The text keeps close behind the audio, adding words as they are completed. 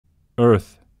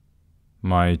Earth,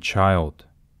 my child.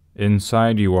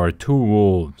 Inside you are two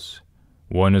wolves.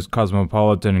 One is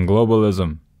cosmopolitan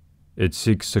globalism. It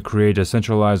seeks to create a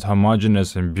centralized,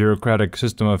 homogeneous, and bureaucratic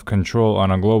system of control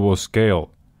on a global scale.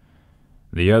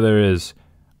 The other is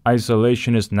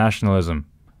isolationist nationalism.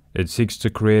 It seeks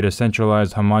to create a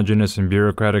centralized, homogeneous, and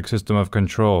bureaucratic system of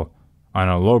control on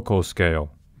a local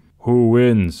scale. Who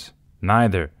wins?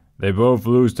 Neither. They both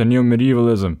lose to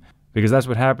Neo-Medievalism, because that's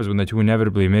what happens when the two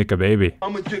inevitably make a baby.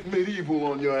 I'm gonna get medieval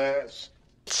on your ass.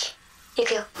 You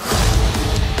go.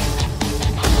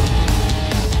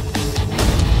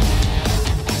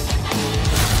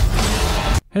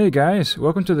 Hey guys,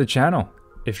 welcome to the channel.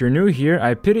 If you're new here,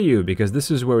 I pity you because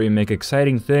this is where we make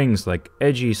exciting things like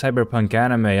edgy cyberpunk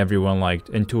anime everyone liked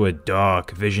into a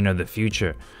dark vision of the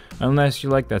future, unless you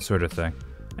like that sort of thing.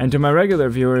 And to my regular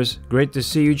viewers, great to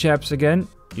see you chaps again.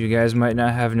 You guys might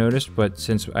not have noticed, but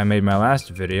since I made my last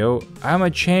video, I'm a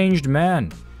changed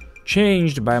man.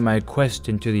 Changed by my quest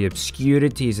into the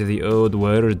obscurities of the old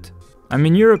world. I'm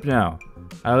in Europe now.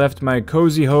 I left my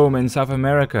cozy home in South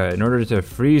America in order to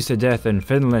freeze to death in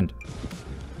Finland.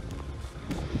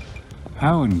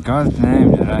 How in God's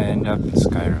name did I end up in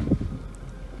Skyrim?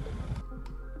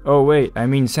 Oh wait, I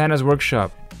mean Santa's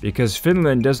workshop, because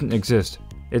Finland doesn't exist.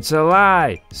 It's a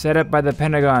lie, set up by the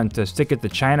Pentagon to stick it to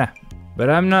China. But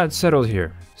I'm not settled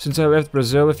here. Since I left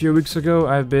Brazil a few weeks ago,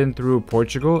 I've been through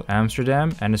Portugal,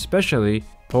 Amsterdam, and especially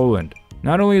Poland.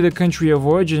 Not only the country of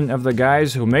origin of the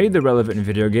guys who made the relevant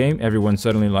video game everyone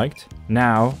suddenly liked,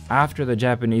 now, after the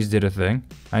Japanese did a thing,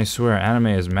 I swear anime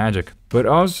is magic, but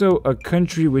also a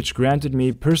country which granted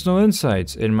me personal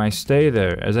insights in my stay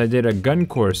there as I did a gun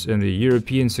course in the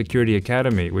European Security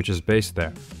Academy, which is based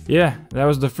there. Yeah, that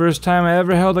was the first time I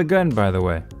ever held a gun, by the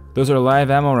way. Those are live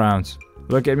ammo rounds.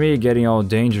 Look at me getting all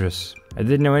dangerous. I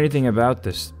didn't know anything about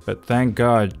this, but thank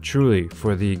God, truly,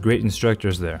 for the great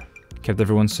instructors there. Kept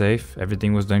everyone safe,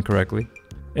 everything was done correctly.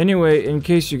 Anyway, in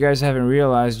case you guys haven't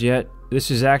realized yet,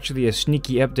 this is actually a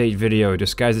sneaky update video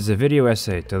disguised as a video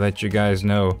essay to let you guys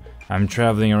know I'm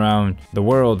traveling around the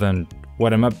world and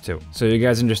what I'm up to. So you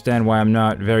guys understand why I'm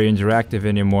not very interactive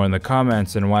anymore in the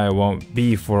comments and why I won't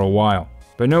be for a while.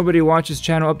 But nobody watches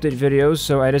channel update videos,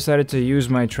 so I decided to use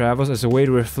my travels as a way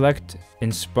to reflect,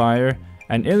 inspire,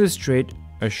 and illustrate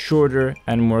a shorter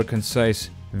and more concise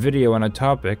video on a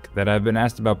topic that I've been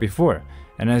asked about before.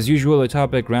 And as usual, the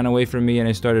topic ran away from me and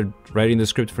I started writing the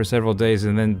script for several days,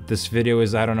 and then this video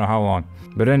is I don't know how long.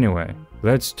 But anyway,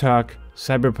 let's talk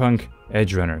Cyberpunk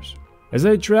Edgerunners. As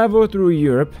I travel through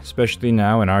Europe, especially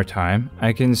now in our time,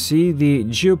 I can see the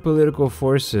geopolitical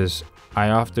forces I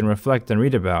often reflect and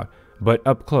read about, but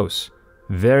up close.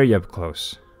 Very up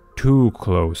close. Too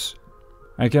close.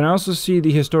 I can also see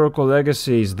the historical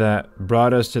legacies that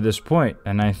brought us to this point,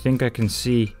 and I think I can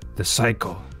see the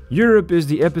cycle. Europe is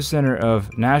the epicenter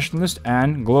of nationalist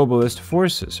and globalist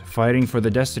forces fighting for the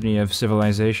destiny of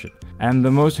civilization. And the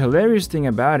most hilarious thing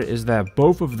about it is that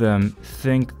both of them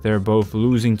think they're both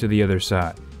losing to the other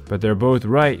side. But they're both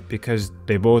right because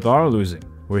they both are losing.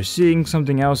 We're seeing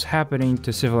something else happening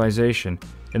to civilization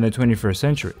in the 21st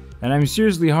century. And I'm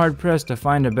seriously hard-pressed to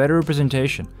find a better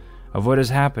representation of what is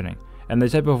happening and the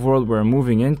type of world we're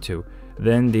moving into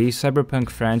than the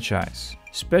Cyberpunk franchise,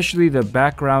 especially the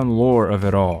background lore of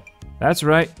it all. That's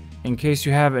right, in case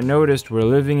you haven't noticed, we're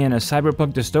living in a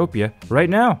cyberpunk dystopia right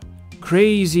now.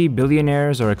 Crazy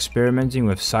billionaires are experimenting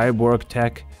with cyborg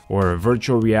tech or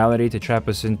virtual reality to trap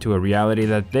us into a reality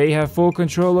that they have full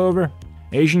control over.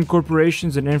 Asian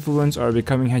corporations and influence are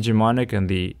becoming hegemonic in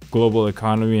the global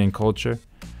economy and culture.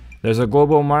 There's a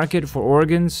global market for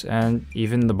organs and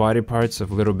even the body parts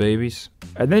of little babies.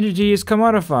 Identity is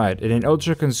commodified in an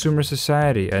ultra-consumer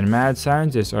society, and mad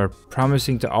scientists are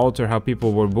promising to alter how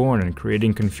people were born and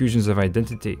creating confusions of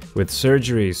identity, with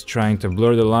surgeries trying to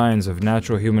blur the lines of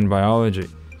natural human biology.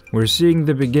 We're seeing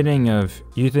the beginning of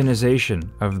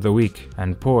euthanization of the weak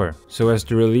and poor, so as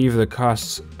to relieve the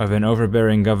costs of an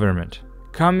overbearing government.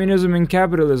 Communism and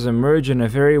capitalism merge in a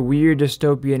very weird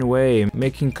dystopian way,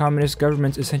 making communist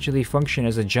governments essentially function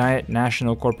as a giant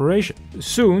national corporation.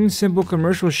 Soon, simple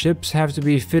commercial ships have to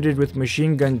be fitted with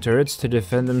machine gun turrets to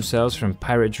defend themselves from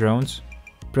pirate drones.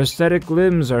 Prosthetic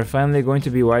limbs are finally going to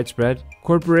be widespread.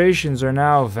 Corporations are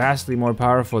now vastly more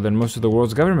powerful than most of the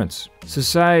world's governments.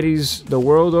 Societies the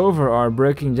world over are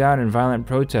breaking down in violent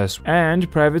protests, and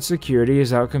private security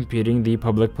is outcompeting the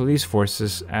public police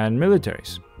forces and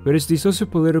militaries. But it's the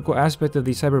socio-political aspect of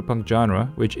the cyberpunk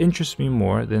genre which interests me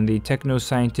more than the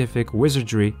techno-scientific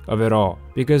wizardry of it all,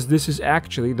 because this is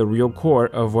actually the real core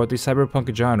of what the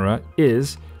cyberpunk genre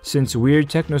is, since weird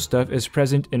techno stuff is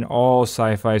present in all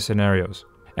sci-fi scenarios.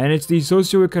 And it's the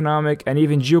socioeconomic and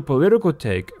even geopolitical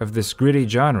take of this gritty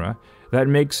genre that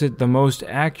makes it the most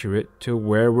accurate to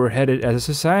where we're headed as a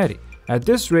society. At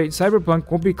this rate, Cyberpunk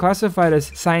won't be classified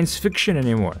as science fiction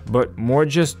anymore, but more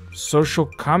just social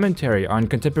commentary on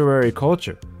contemporary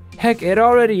culture. Heck, it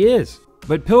already is!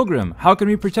 But Pilgrim, how can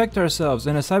we protect ourselves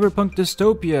in a cyberpunk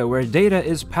dystopia where data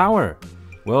is power?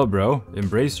 Well bro,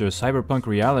 embrace your cyberpunk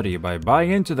reality by buying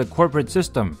into the corporate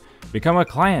system. Become a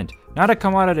client, not a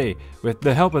commodity, with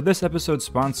the help of this episode's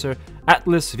sponsor,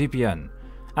 AtlasVPN.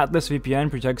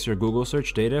 AtlasVPN protects your Google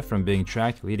search data from being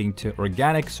tracked, leading to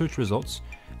organic search results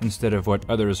instead of what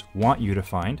others want you to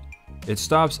find. It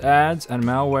stops ads and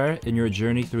malware in your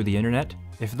journey through the internet.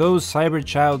 If those cyber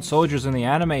child soldiers in the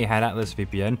anime had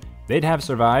AtlasVPN, they'd have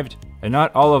survived. And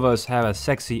not all of us have a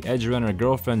sexy edge runner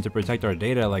girlfriend to protect our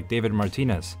data like David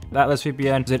Martinez.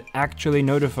 AtlasVPN, it actually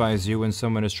notifies you when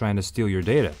someone is trying to steal your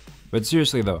data. But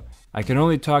seriously though, I can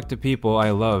only talk to people I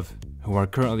love who are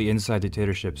currently inside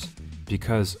dictatorships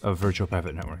because of virtual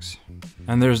private networks.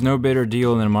 And there's no better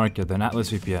deal in the market than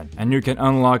AtlasVPN, and you can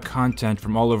unlock content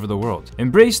from all over the world.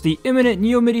 Embrace the imminent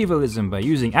Neo-Medievalism by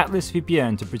using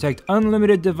AtlasVPN to protect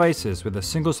unlimited devices with a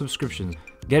single subscription.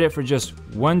 Get it for just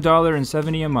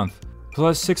 $1.70 a month,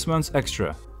 plus 6 months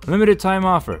extra. Limited time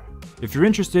offer. If you're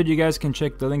interested, you guys can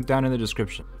check the link down in the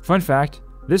description. Fun fact,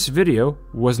 this video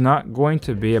was not going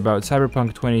to be about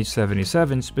Cyberpunk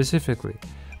 2077 specifically,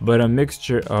 but a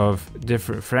mixture of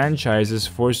different franchises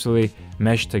forcefully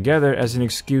meshed together as an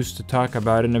excuse to talk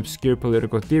about an obscure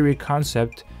political theory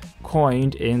concept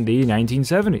coined in the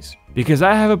 1970s. Because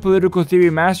I have a political theory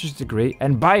master's degree,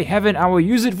 and by heaven I will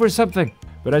use it for something!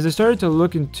 But as I started to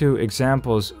look into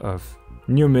examples of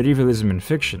Neo-Medievalism in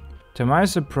fiction, to my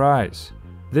surprise,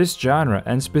 this genre,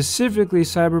 and specifically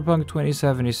Cyberpunk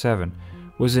 2077,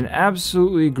 was an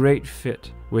absolutely great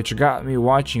fit, which got me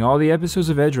watching all the episodes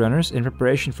of Edgerunners in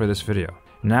preparation for this video.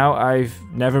 Now, I've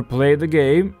never played the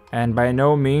game, and by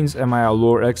no means am I a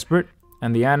lore expert,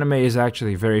 and the anime is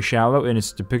actually very shallow in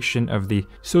its depiction of the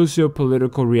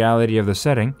socio-political reality of the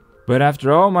setting, but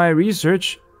after all my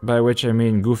research, by which I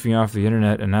mean goofing off the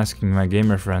internet and asking my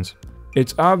gamer friends,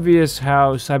 it's obvious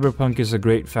how Cyberpunk is a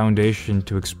great foundation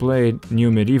to explain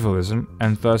Neo-Medievalism,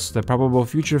 and thus the probable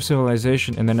future of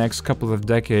civilization in the next couple of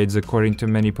decades according to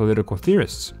many political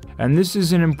theorists. And this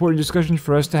is an important discussion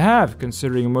for us to have,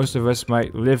 considering most of us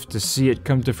might live to see it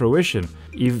come to fruition,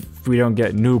 if we don't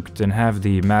get nuked and have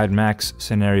the Mad Max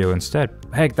scenario instead.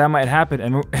 Heck, that might happen,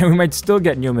 and we might still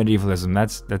get Neo-Medievalism.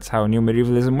 That's how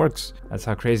Neo-Medievalism works. That's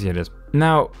how crazy it is.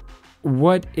 Now,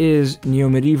 what is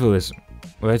Neo-Medievalism?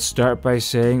 Let's start by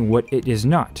saying what it is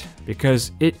not,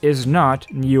 because it is not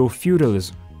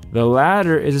Neo-Feudalism. The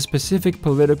latter is a specific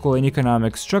political and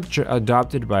economic structure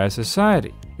adopted by a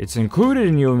society. It's included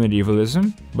in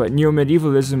Neo-Medievalism, but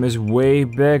Neo-Medievalism is way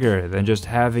bigger than just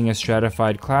having a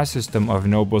stratified class system of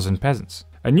nobles and peasants.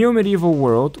 A neo-medieval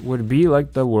world would be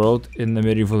like the world in the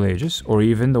medieval ages, or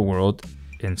even the world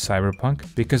in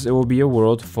Cyberpunk, because it will be a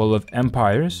world full of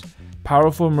empires,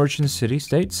 powerful merchant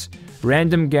city-states,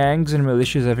 random gangs and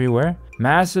militias everywhere,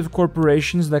 massive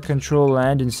corporations that control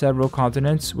land in several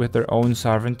continents with their own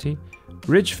sovereignty,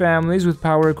 rich families with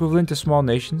power equivalent to small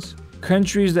nations,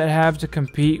 countries that have to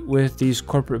compete with these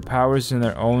corporate powers in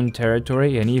their own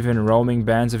territory, and even roaming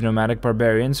bands of nomadic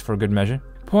barbarians for good measure.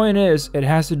 Point is, it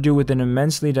has to do with an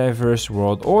immensely diverse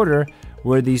world order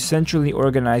where the centrally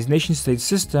organized nation-state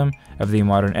system of the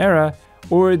modern era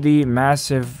or the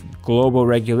massive global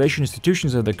regulation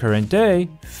institutions of the current day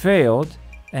failed,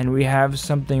 and we have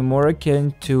something more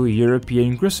akin to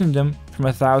European Christendom from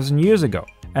 1,000 years ago.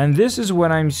 And this is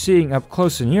what I'm seeing up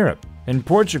close in Europe. In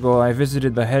Portugal, I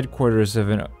visited the headquarters of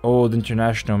an old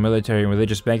international military and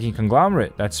religious banking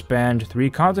conglomerate that spanned 3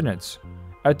 continents,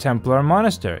 a Templar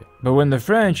monastery. But when the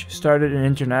French started an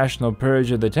international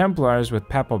purge of the Templars with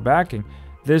papal backing,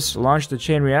 this launched a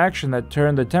chain reaction that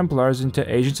turned the Templars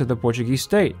into agents of the Portuguese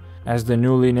state, as the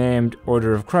newly named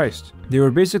Order of Christ. They were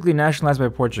basically nationalized by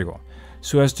Portugal,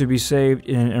 so as to be saved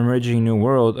in an emerging new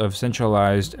world of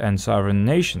centralized and sovereign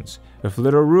nations, with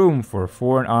little room for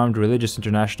foreign armed religious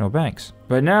international banks.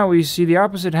 But now we see the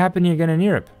opposite happening again in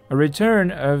Europe, a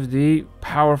return of the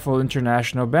powerful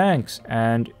international banks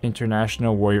and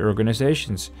international warrior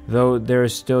organizations, though there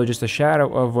is still just a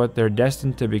shadow of what they're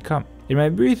destined to become. In my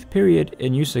brief period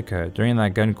in Utica during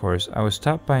that gun course, I was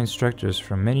taught by instructors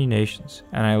from many nations,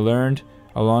 and I learned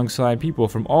alongside people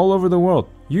from all over the world.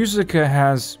 Utica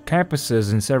has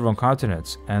campuses in several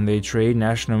continents, and they train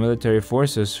national military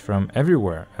forces from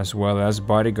everywhere, as well as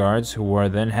bodyguards who are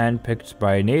then handpicked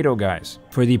by NATO guys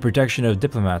for the protection of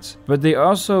diplomats. But they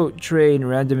also train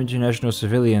random international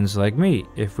civilians like me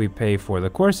if we pay for the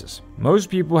courses. Most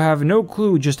people have no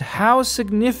clue just how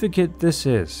significant this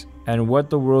is and what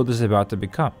the world is about to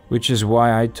become, which is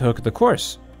why I took the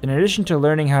course. In addition to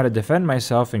learning how to defend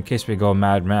myself in case we go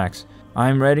Mad Max,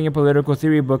 I'm writing a political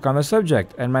theory book on the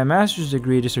subject, and my master's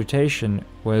degree dissertation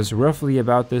was roughly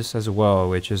about this as well,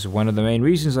 which is one of the main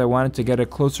reasons I wanted to get a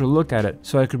closer look at it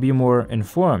so I could be more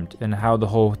informed in how the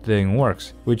whole thing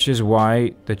works, which is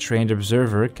why the trained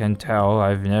observer can tell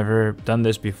I've never done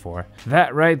this before.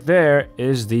 That right there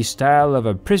is the style of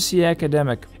a prissy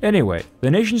academic. Anyway,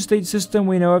 the nation-state system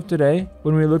we know of today,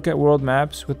 when we look at world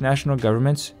maps with national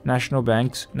governments, national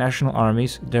banks, national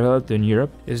armies developed in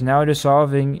Europe, is now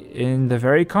dissolving in the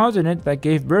very continent that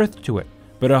gave birth to it.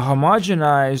 But a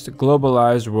homogenized,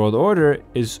 globalized world order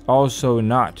is also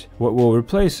not what will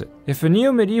replace it. If a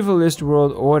neo-medievalist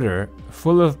world order,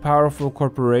 full of powerful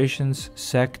corporations,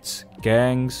 sects,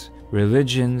 gangs,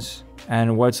 religions,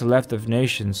 and what's left of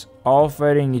nations, all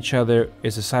fighting each other,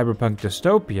 is a cyberpunk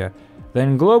dystopia,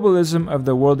 then globalism of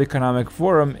the World Economic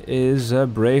Forum is a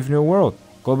brave new world.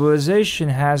 Globalization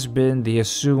has been the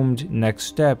assumed next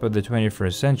step of the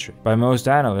 21st century by most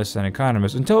analysts and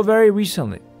economists until very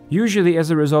recently. Usually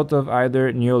as a result of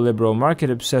either neoliberal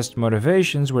market-obsessed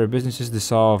motivations where businesses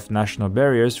dissolve national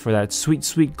barriers for that sweet,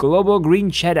 sweet global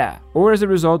green cheddar, or as a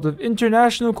result of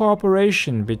international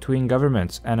cooperation between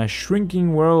governments and a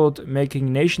shrinking world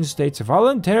making nation-states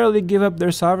voluntarily give up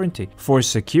their sovereignty for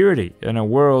security in a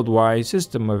worldwide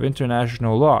system of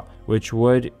international law, which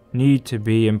would need to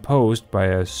be imposed by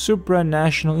a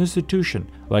supranational institution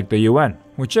like the UN.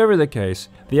 Whichever the case,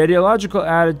 the ideological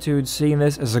attitude seeing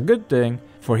this as a good thing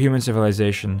for human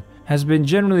civilization has been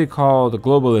generally called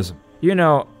globalism. You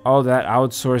know, all that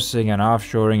outsourcing and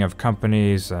offshoring of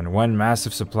companies and one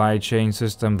massive supply chain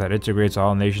system that integrates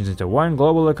all nations into one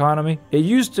global economy. It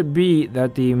used to be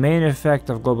that the main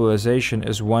effect of globalization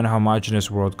is one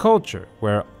homogeneous world culture,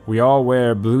 where we all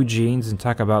wear blue jeans and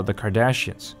talk about the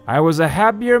Kardashians. I was a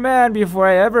happier man before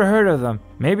I ever heard of them.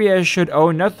 Maybe I should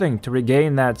owe nothing to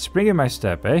regain that spring in my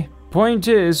step, eh? Point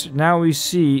is, now we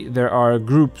see there are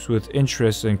groups with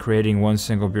interests in creating one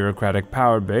single bureaucratic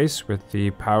power base with the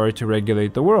power to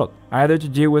regulate the world, either to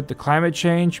deal with the climate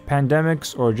change,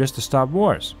 pandemics, or just to stop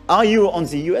wars. Are you on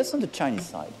the US or the Chinese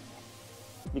side?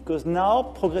 Because now,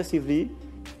 progressively,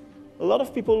 a lot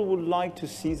of people would like to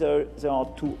see there are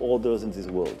two orders in this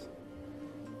world.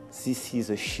 This is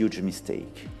a huge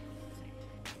mistake,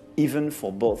 even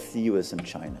for both the US and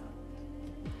China.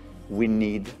 We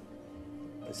need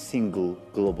a single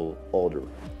global order.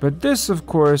 But this, of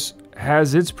course,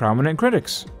 has its prominent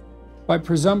critics. By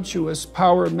presumptuous,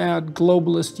 power-mad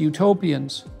globalist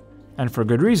utopians. And for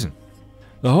good reason.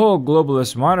 The whole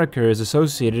globalist moniker is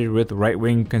associated with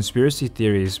right-wing conspiracy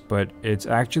theories, but it's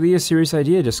actually a serious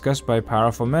idea discussed by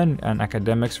powerful men and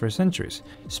academics for centuries,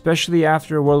 especially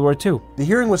after World War II. The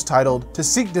hearing was titled, "To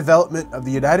Seek Development of the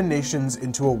United Nations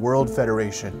into a World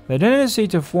Federation." The tendency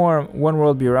to form one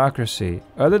world bureaucracy,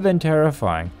 other than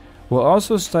terrifying, will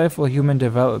also stifle human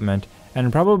development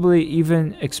and probably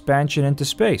even expansion into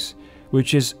space,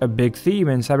 which is a big theme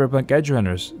in Cyberpunk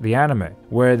Edgerunners, the anime,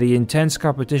 where the intense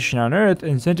competition on Earth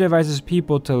incentivizes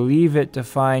people to leave it to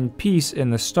find peace in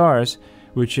the stars,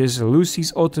 which is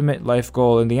Lucy's ultimate life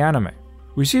goal in the anime.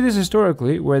 We see this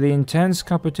historically, where the intense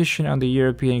competition on the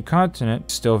European continent,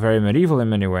 still very medieval in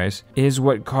many ways, is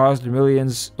what caused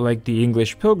millions like the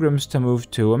English pilgrims to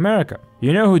move to America.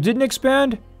 You know who didn't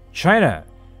expand? China,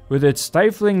 with its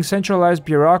stifling centralized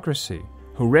bureaucracy,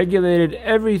 who regulated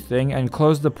everything and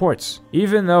closed the ports,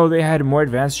 even though they had more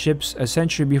advanced ships a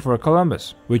century before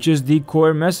Columbus, which is the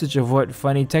core message of what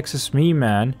funny Texas meme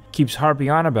man keeps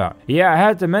harping on about. Yeah, I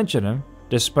had to mention him,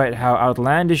 despite how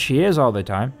outlandish he is all the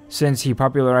time, since he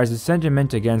popularized the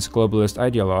sentiment against globalist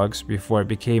ideologues before it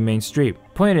became mainstream.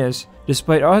 Point is,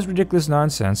 despite all his ridiculous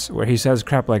nonsense, where he says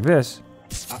crap like this,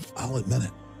 I'll admit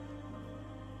it.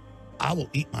 I will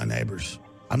eat my neighbors.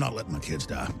 I'm not letting my kids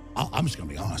die. I'm just gonna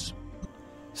be honest.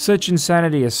 Such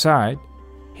insanity aside,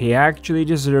 He actually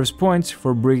deserves points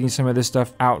for bringing some of this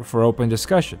stuff out for open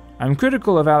discussion. I'm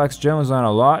critical of Alex Jones on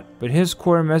a lot, but his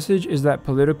core message is that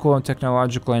political and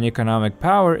technological and economic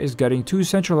power is getting too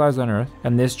centralized on Earth,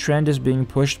 and this trend is being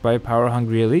pushed by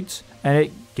power-hungry elites, and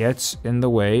it gets in the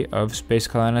way of space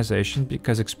colonization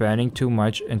because expanding too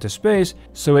much into space,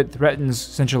 so it threatens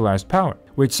centralized power.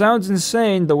 Which sounds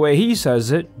insane the way he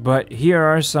says it, but here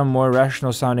are some more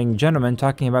rational-sounding gentlemen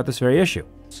talking about this very issue.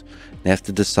 They have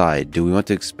to decide, do we want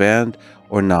to expand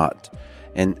or not?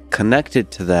 And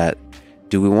connected to that,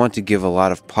 do we want to give a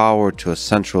lot of power to a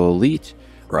central elite?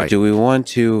 Right. Or do we want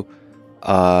to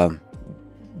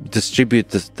distribute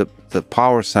the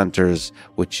power centers,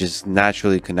 which is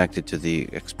naturally connected to the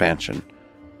expansion?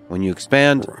 When you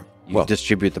expand, you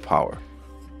distribute the power.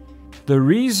 The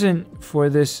reason for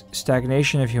this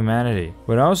stagnation of humanity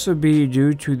would also be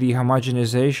due to the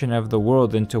homogenization of the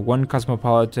world into one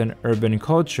cosmopolitan urban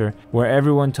culture where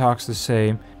everyone talks the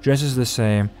same, dresses the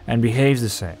same, and behaves the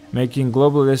same, making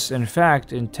globalists in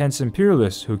fact intense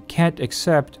imperialists who can't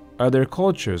accept other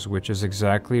cultures, which is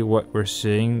exactly what we're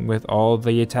seeing with all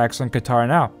the attacks on Qatar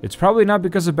now. It's probably not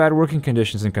because of bad working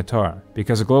conditions in Qatar,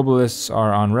 because globalists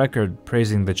are on record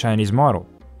praising the Chinese model.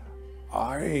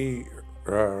 I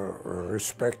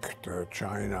respect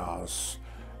China's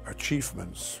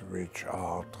achievements, which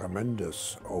are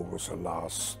tremendous over the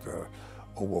last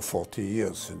over 40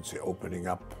 years since the opening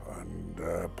up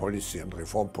and policy and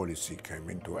reform policy came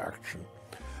into action.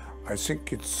 I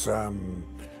think it's a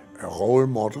role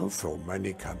model for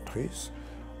many countries,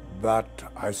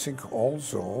 but I think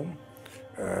also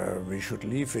we should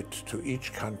leave it to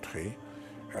each country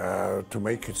to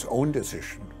make its own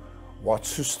decision what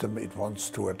system it wants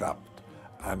to adopt.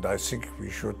 And I think we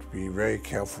should be very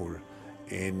careful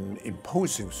in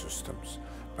imposing systems.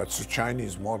 But the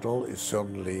Chinese model is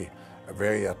certainly a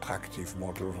very attractive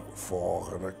model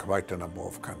for quite a number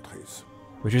of countries.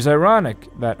 Which is ironic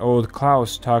that old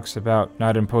Klaus talks about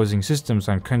not imposing systems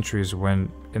on countries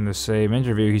when in the same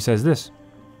interview he says this.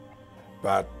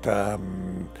 But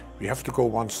we have to go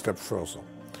one step further.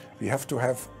 We have to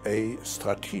have a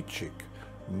strategic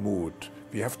mood.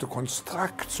 We have to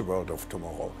construct the world of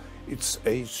tomorrow. It's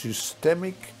a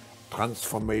systemic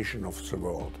transformation of the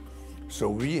world. So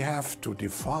we have to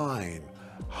define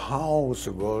how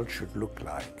the world should look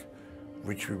like,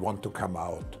 which we want to come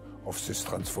out of this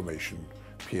transformation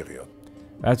period.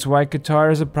 That's why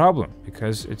Qatar is a problem,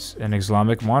 because it's an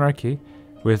Islamic monarchy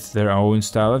with their own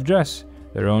style of dress,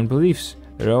 their own beliefs,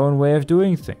 their own way of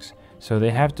doing things. So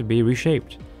they have to be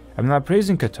reshaped. I'm not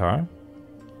praising Qatar.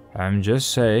 I'm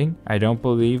just saying I don't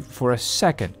believe for a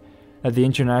second that the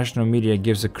international media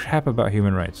gives a crap about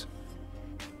human rights.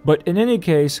 But in any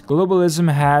case,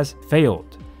 globalism has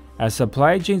failed, as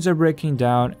supply chains are breaking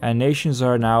down and nations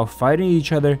are now fighting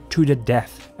each other to the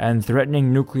death and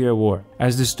threatening nuclear war.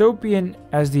 As dystopian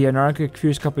as the anarchic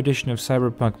fierce competition of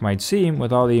Cyberpunk might seem,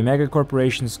 with all the mega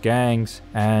corporations, gangs,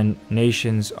 and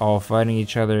nations all fighting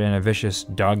each other in a vicious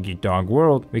dog-eat-dog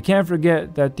world, we can't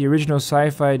forget that the original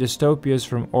sci-fi dystopias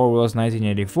from Orwell's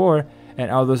 1984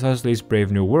 and Aldous Huxley's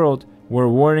Brave New World were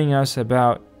warning us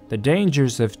about the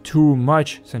dangers of too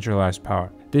much centralized power.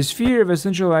 This fear of a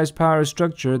centralized power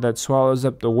structure that swallows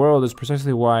up the world is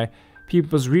precisely why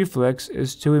people's reflex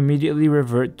is to immediately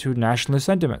revert to nationalist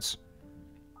sentiments.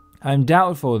 I'm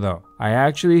doubtful though. I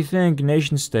actually think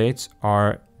nation-states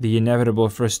are the inevitable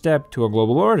first step to a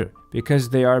global order, because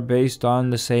they are based on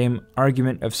the same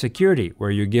argument of security, where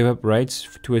you give up rights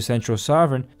to a central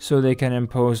sovereign so they can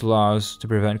impose laws to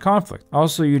prevent conflict.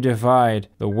 Also, you divide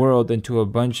the world into a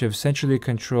bunch of centrally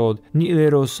controlled, neat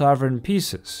little sovereign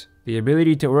pieces. The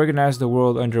ability to organize the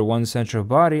world under one central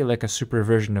body, like a super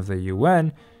version of the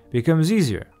UN, becomes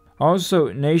easier.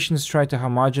 Also, nations try to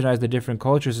homogenize the different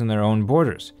cultures in their own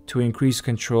borders to increase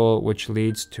control, which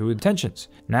leads to tensions.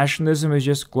 Nationalism is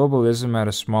just globalism at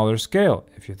a smaller scale,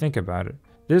 if you think about it.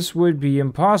 This would be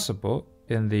impossible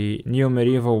in the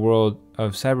neo-medieval world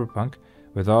of Cyberpunk,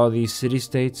 with all these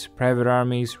city-states, private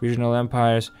armies, regional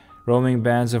empires, roaming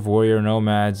bands of warrior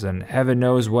nomads, and heaven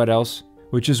knows what else,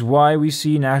 which is why we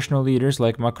see national leaders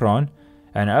like Macron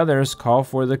and others call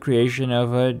for the creation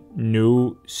of a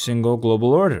new single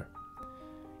global order.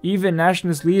 Even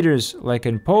nationalist leaders like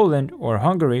in Poland or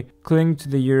Hungary cling to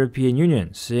the European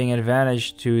Union, seeing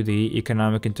advantage to the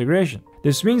economic integration.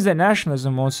 This means that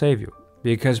nationalism won't save you,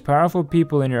 because powerful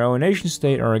people in your own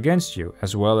nation-state are against you,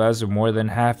 as well as more than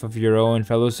half of your own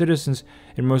fellow citizens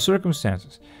in most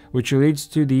circumstances, which leads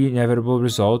to the inevitable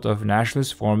result of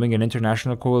nationalists forming an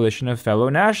international coalition of fellow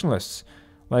nationalists,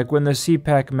 like when the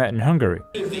CPAC met in Hungary.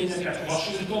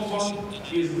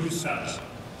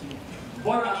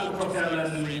 Barátokra kell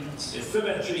lennünk, és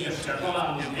szövetséges kell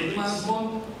találnunk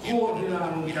egymásban,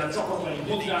 koordinálnunk kell csapataink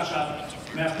mozgását,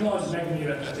 mert nagy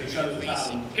megmérettetés előtt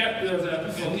állunk.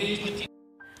 2024.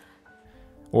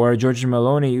 Or Giorgio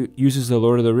Meloni uses the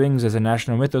Lord of the Rings as a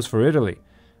national mythos for Italy.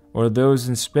 Or those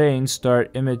in Spain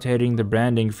start imitating the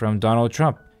branding from Donald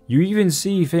Trump. You even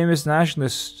see famous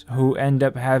nationalists who end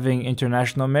up having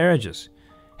international marriages.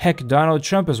 Heck, Donald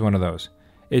Trump is one of those.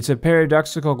 It's a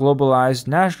paradoxical globalized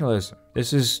nationalism.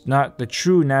 This is not the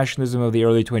true nationalism of the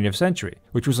early 20th century,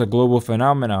 which was a global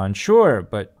phenomenon, sure,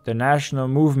 but the national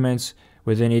movements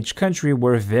within each country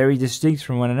were very distinct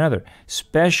from one another,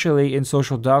 especially in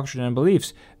social doctrine and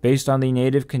beliefs, based on the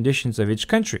native conditions of each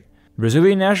country.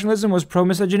 Brazilian nationalism was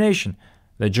pro-miscegenation.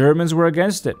 The Germans were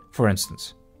against it, for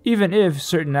instance. Even if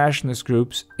certain nationalist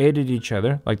groups aided each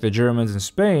other, like the Germans in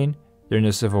Spain during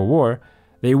the Civil War,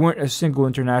 they weren't a single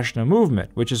international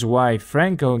movement, which is why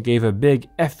Franco gave a big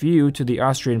FU to the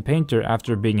Austrian painter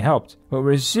after being helped. What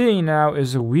we're seeing now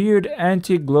is a weird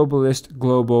anti-globalist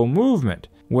global movement,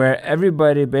 where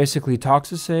everybody basically talks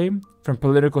the same, from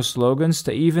political slogans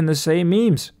to even the same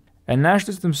memes. And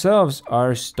nationalists themselves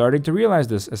are starting to realize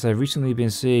this, as I've recently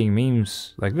been seeing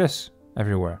memes like this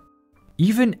everywhere.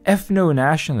 Even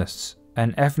ethno-nationalists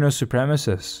and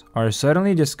ethno-supremacists are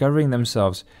suddenly discovering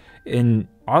themselves in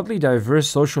oddly diverse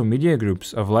social media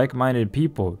groups of like-minded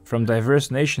people from diverse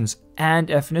nations and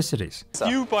ethnicities.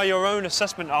 You, by your own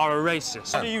assessment, are a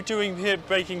racist. What are you doing here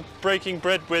breaking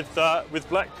bread with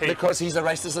black people? Because he's a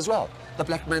racist as well. The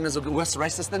black man is a worse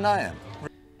racist than I am.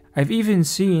 I've even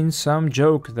seen some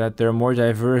joke that they're more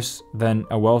diverse than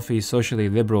a wealthy, socially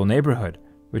liberal neighborhood,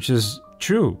 which is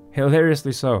true,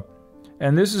 hilariously so.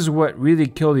 And this is what really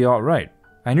killed the alt-right.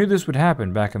 I knew this would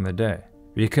happen back in the day,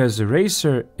 because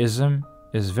racerism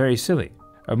is very silly.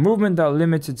 A movement that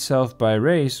limits itself by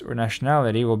race or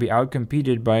nationality will be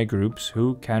outcompeted by groups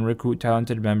who can recruit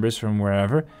talented members from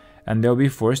wherever, and they'll be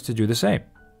forced to do the same.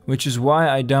 Which is why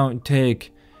I don't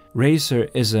take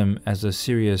racerism as a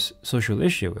serious social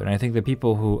issue, and I think the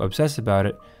people who obsess about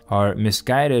it are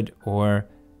misguided or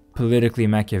politically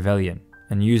Machiavellian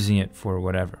and using it for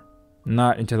whatever.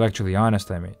 Not intellectually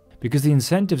honest, I mean. Because the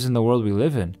incentives in the world we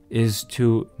live in is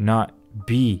to not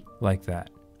be like that.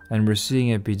 And we're seeing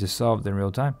it be dissolved in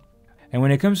real time. And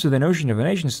when it comes to the notion of a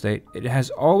nation state, it has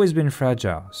always been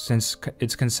fragile since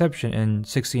its conception in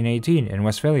 1618 in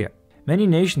Westphalia. Many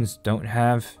nations don't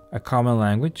have a common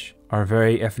language, are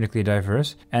very ethnically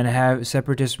diverse, and have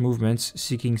separatist movements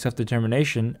seeking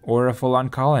self-determination or a full-on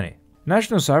colony.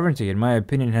 National sovereignty, in my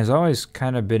opinion, has always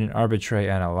kind of been an arbitrary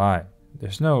and a lie.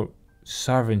 There's no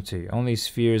sovereignty, only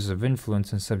spheres of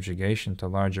influence and subjugation to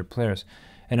larger players.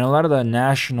 And a lot of the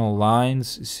national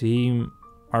lines seem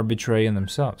arbitrary in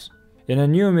themselves. In a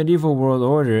neo-medieval world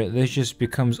order, this just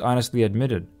becomes honestly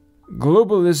admitted.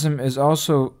 Globalism is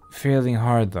also failing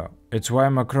hard though. It's why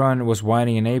Macron was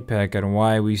whining in APEC and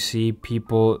why we see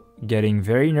people getting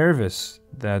very nervous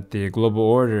that the global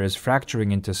order is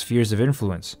fracturing into spheres of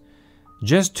influence.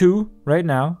 Just two right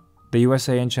now, the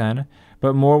USA and China,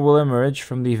 but more will emerge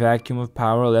from the vacuum of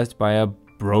power left by a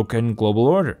broken global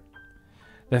order.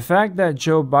 The fact that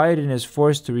Joe Biden is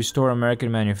forced to restore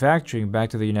American manufacturing back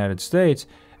to the United States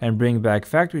and bring back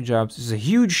factory jobs is a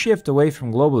huge shift away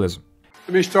from globalism.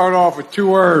 Let me start off with two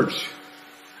words.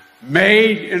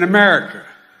 Made in America.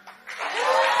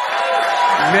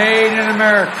 Made in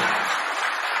America.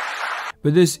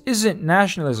 But this isn't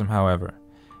nationalism, however,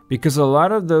 because a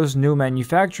lot of those new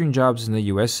manufacturing jobs in the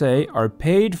USA are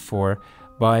paid for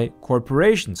by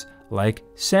corporations like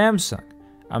Samsung,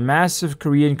 a massive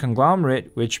Korean conglomerate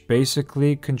which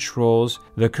basically controls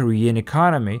the Korean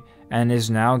economy and is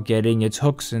now getting its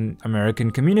hooks in American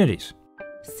communities.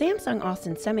 Samsung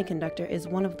Austin Semiconductor is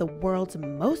one of the world's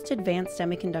most advanced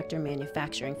semiconductor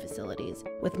manufacturing facilities,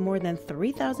 with more than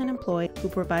 3,000 employees who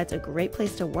provides a great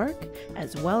place to work,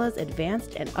 as well as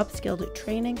advanced and upskilled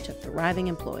training to thriving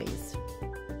employees.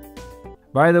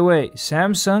 By the way,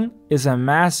 Samsung is a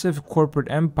massive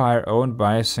corporate empire owned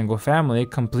by a single family,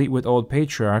 complete with old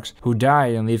patriarchs who die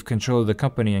and leave control of the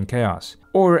company in chaos,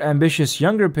 or ambitious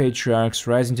younger patriarchs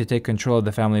rising to take control of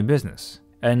the family business.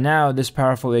 And now this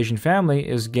powerful Asian family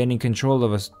is gaining control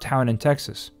of a town in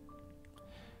Texas.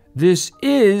 This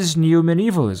is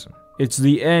Neo-Medievalism. It's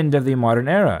the end of the modern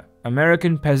era.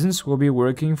 American peasants will be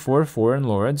working for foreign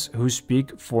lords who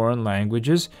speak foreign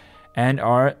languages and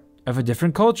are of a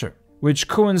different culture, which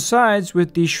coincides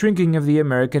with the shrinking of the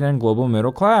American and global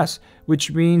middle class,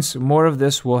 which means more of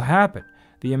this will happen.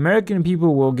 The American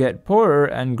people will get poorer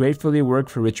and gratefully work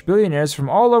for rich billionaires from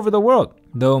all over the world,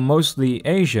 though mostly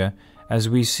Asia, as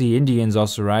we see Indians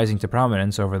also rising to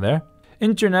prominence over there.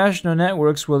 International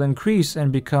networks will increase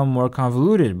and become more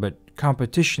convoluted, but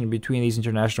competition between these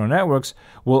international networks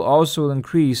will also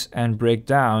increase and break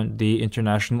down the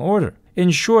international order. In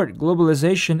short,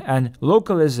 globalization and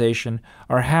localization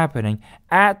are happening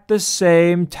at the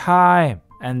same time.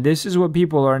 And this is what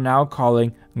people are now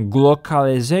calling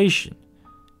globalization.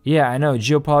 Yeah, I know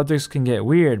geopolitics can get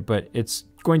weird, but it's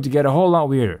going to get a whole lot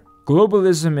weirder.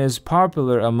 Globalism is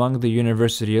popular among the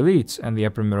university elites and the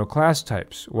upper middle class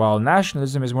types, while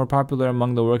nationalism is more popular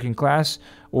among the working class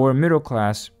or middle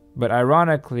class. But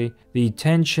ironically, the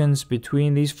tensions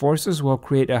between these forces will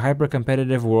create a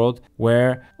hyper-competitive world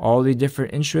where all the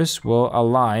different interests will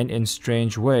align in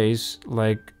strange ways,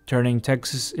 like turning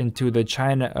Texas into the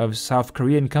China of South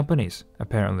Korean companies,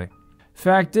 apparently.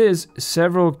 Fact is,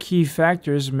 several key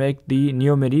factors make the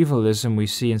neo-medievalism we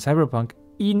see in Cyberpunk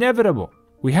inevitable.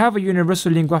 We have a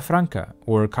universal lingua franca,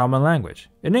 or common language,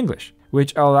 in English,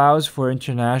 which allows for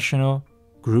international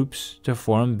groups to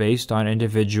form based on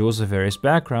individuals of various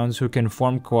backgrounds who can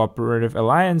form cooperative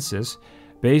alliances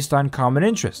based on common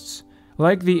interests,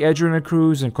 like the edge runner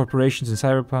crews and corporations in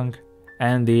Cyberpunk,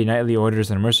 and the knightly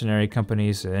orders and mercenary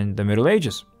companies in the Middle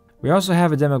Ages. We also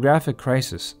have a demographic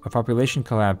crisis, a population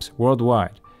collapse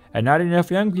worldwide, and not enough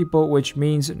young people, which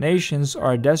means nations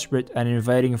are desperate and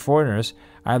inviting foreigners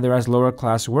either as lower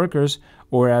class workers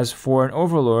or as foreign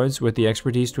overlords with the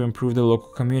expertise to improve the local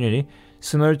community,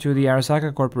 similar to the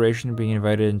Arasaka Corporation being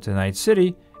invited into Night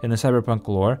City in the Cyberpunk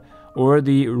lore, or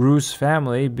the Rus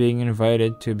family being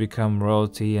invited to become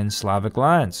royalty in Slavic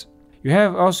lands. You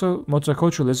have also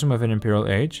multiculturalism of an imperial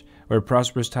age, where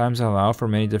prosperous times allow for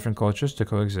many different cultures to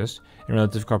coexist in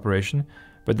relative cooperation,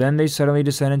 but then they suddenly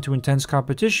descend into intense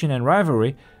competition and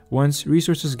rivalry once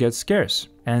resources get scarce,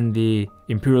 and the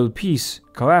imperial peace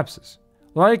collapses.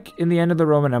 Like in the end of the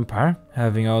Roman Empire,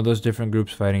 having all those different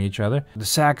groups fighting each other, the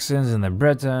Saxons and the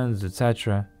Bretons,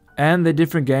 etc., and the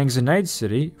different gangs in Night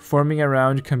City forming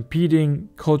around competing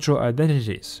cultural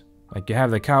identities, like you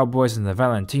have the cowboys and the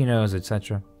Valentinos,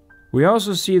 etc. We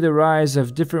also see the rise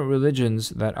of different religions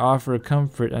that offer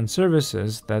comfort and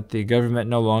services that the government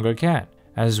no longer can,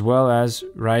 as well as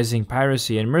rising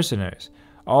piracy and mercenaries,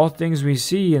 all things we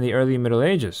see in the early Middle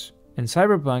Ages, in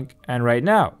Cyberpunk, and right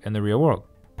now in the real world.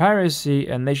 Piracy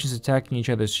and nations attacking each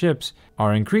other's ships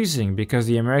are increasing because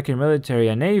the American military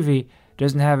and navy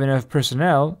doesn't have enough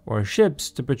personnel or ships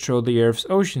to patrol the Earth's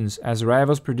oceans, as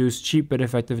rivals produce cheap but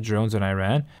effective drones in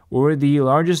Iran, or the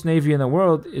largest navy in the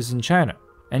world is in China.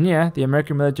 And yeah, the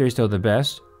American military is still the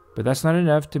best, but that's not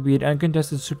enough to be an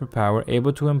uncontested superpower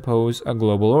able to impose a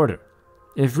global order.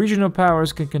 If regional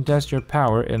powers can contest your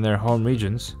power in their home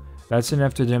regions, that's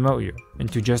enough to demote you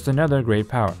into just another great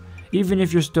power, even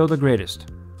if you're still the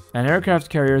greatest. And aircraft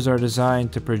carriers are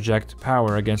designed to project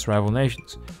power against rival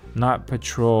nations, not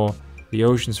patrol the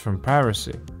oceans from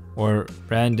piracy, or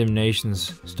random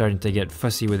nations starting to get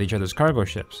fussy with each other's cargo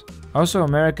ships. Also,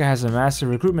 America has a massive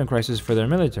recruitment crisis for their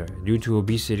military due to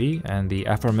obesity and the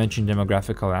aforementioned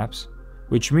demographic collapse,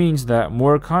 which means that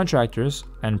more contractors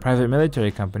and private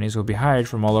military companies will be hired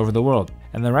from all over the world.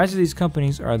 And the rise of these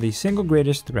companies are the single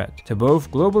greatest threat to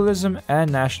both globalism and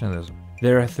nationalism.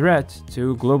 They're a threat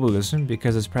to globalism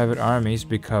because as private armies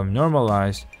become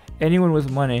normalized, anyone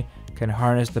with money can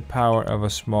harness the power of a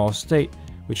small state,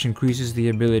 which increases the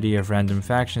ability of random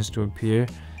factions to appear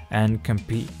and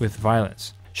compete with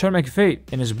violence. Sean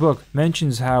McFate, in his book,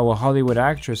 mentions how a Hollywood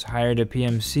actress hired a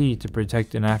PMC to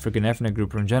protect an African ethnic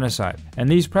group from genocide. And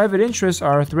these private interests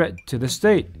are a threat to the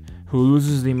state, who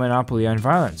loses the monopoly on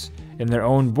violence in their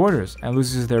own borders and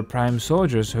loses their prime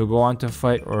soldiers who go on to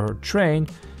fight or train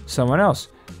someone else,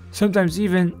 sometimes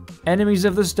even enemies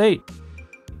of the state.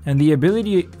 And the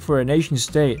ability for a nation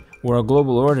state or a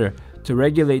global order to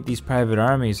regulate these private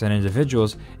armies and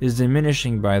individuals is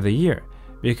diminishing by the year,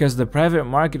 because the private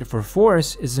market for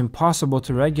force is impossible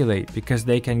to regulate because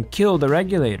they can kill the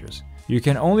regulators. You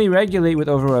can only regulate with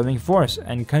overwhelming force,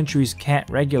 and countries can't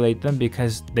regulate them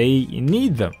because they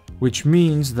need them, which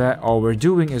means that all we're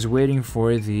doing is waiting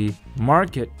for the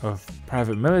market of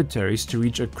private militaries to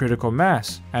reach a critical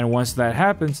mass. And once that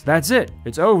happens, that's it.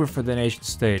 It's over for the nation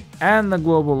state and the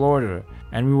global order,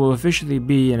 and we will officially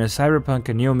be in a cyberpunk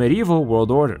and neo-medieval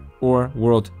world order, or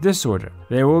world disorder.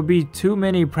 There will be too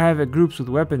many private groups with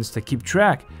weapons to keep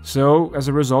track, so as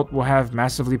a result we'll have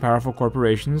massively powerful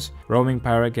corporations, roaming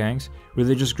pirate gangs,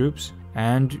 religious groups,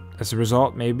 and as a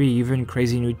result maybe even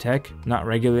crazy new tech not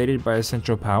regulated by a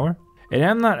central power. And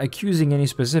I'm not accusing any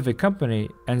specific company,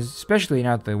 and especially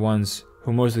not the ones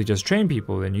who mostly just train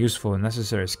people in useful and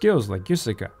necessary skills like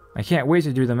Yusika. I can't wait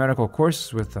to do the medical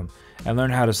courses with them and learn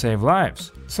how to save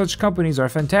lives. Such companies are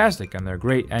fantastic and they're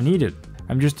great and needed.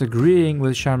 I'm just agreeing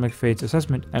with Sean McFate's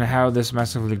assessment and how this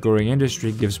massively growing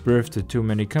industry gives birth to too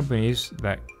many companies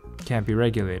that can't be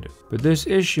regulated. But this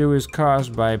issue is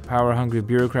caused by power-hungry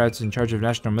bureaucrats in charge of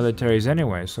national militaries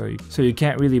anyway, so you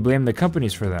can't really blame the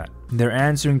companies for that. They're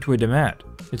answering to a demand.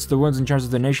 It's the ones in charge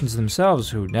of the nations themselves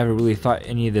who never really thought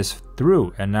any of this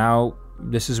through, and now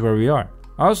this is where we are.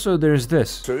 Also, there's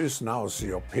this. There is now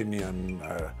the opinion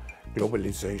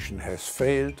globalization has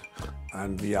failed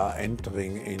and we are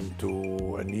entering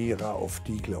into an era of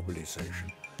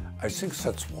deglobalization. I think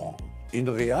that's wrong.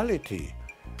 In reality,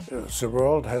 the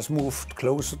world has moved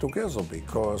closer together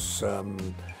because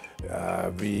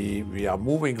we are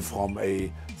moving from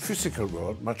a physical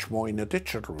world much more in a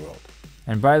digital world.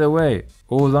 And by the way,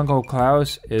 old Uncle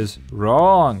Klaus is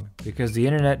wrong because the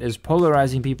internet is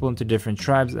polarizing people into different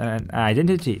tribes and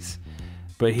identities.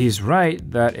 But he's right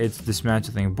that it's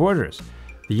dismantling borders.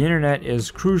 The internet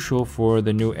is crucial for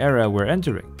the new era we're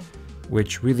entering,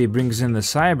 which really brings in the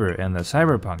cyber and the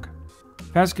cyberpunk.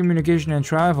 Fast communication and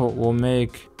travel will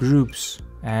make groups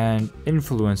and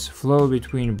influence flow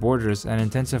between borders and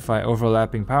intensify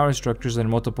overlapping power structures and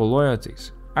multiple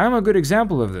loyalties. I'm a good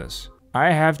example of this. I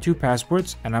have 2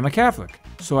 passports and I'm a Catholic,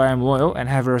 so I am loyal and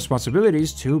have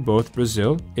responsibilities to both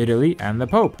Brazil, Italy, and the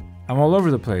Pope. I'm all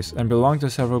over the place and belong to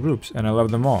several groups, and I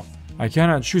love them all. I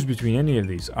cannot choose between any of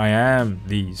these. I am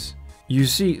these. You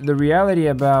see, the reality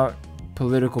about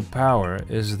political power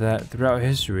is that throughout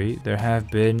history there have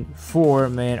been 4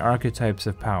 main archetypes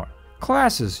of power.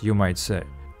 Classes, you might say,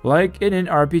 like in an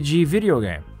RPG video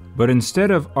game. But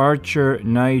instead of archer,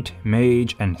 knight,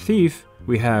 mage, and thief,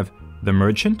 we have the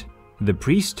merchant, the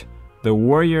priest, the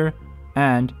warrior,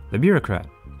 and the bureaucrat.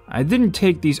 I didn't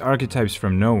take these archetypes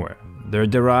from nowhere. They're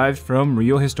derived from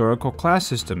real historical class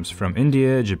systems from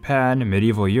India, Japan,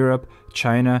 medieval Europe,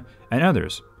 China, and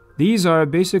others. These are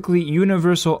basically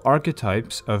universal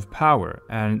archetypes of power,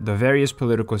 and the various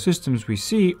political systems we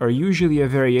see are usually a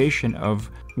variation of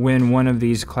when one of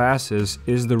these classes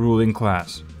is the ruling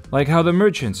class. Like how the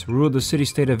merchants ruled the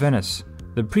city-state of Venice,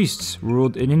 the priests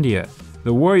ruled in India,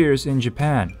 the warriors in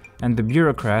Japan, and the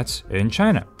bureaucrats in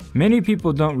China. Many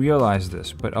people don't realize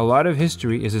this, but a lot of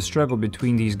history is a struggle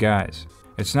between these guys.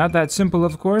 It's not that simple,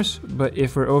 of course, but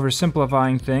if we're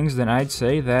oversimplifying things, then I'd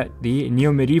say that the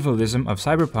Neo-Medievalism of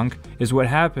Cyberpunk is what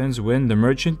happens when the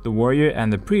merchant, the warrior,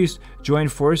 and the priest join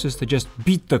forces to just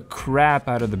beat the crap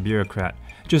out of the bureaucrat,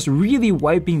 just really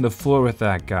wiping the floor with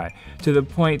that guy, to the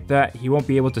point that he won't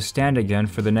be able to stand again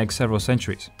for the next several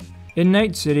centuries. In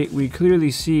Night City, we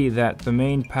clearly see that the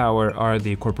main power are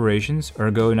the corporations,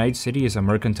 ergo Night City is a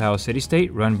mercantile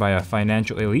city-state run by a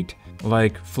financial elite,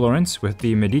 like Florence with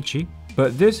the Medici.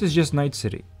 But this is just Night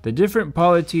City. The different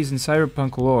polities in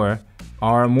cyberpunk lore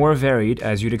are more varied,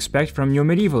 as you'd expect from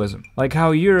Neo-Medievalism. Like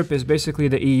how Europe is basically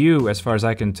the EU as far as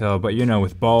I can tell, but you know,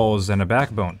 with balls and a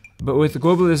backbone. But with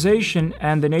globalization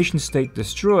and the nation-state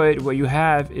destroyed, what you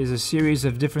have is a series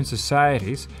of different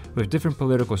societies with different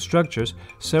political structures,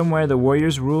 some where the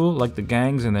warriors rule, like the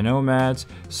gangs and the nomads,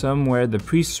 some where the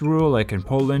priests rule, like in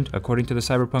Poland, according to the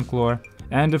cyberpunk lore,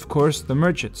 and of course the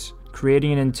merchants,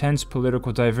 creating an intense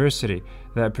political diversity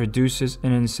that produces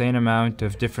an insane amount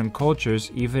of different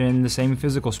cultures even in the same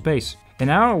physical space. In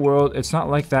our world, it's not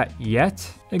like that yet,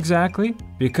 exactly,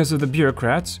 because of the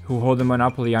bureaucrats who hold a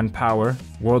monopoly on power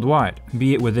worldwide,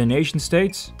 be it within nation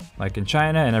states, like in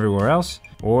China and everywhere else,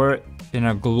 or in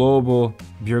a global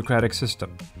bureaucratic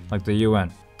system, like the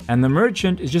UN. And the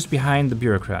merchant is just behind the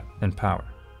bureaucrat in power,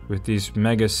 with these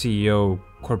mega CEO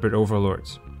corporate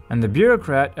overlords. And the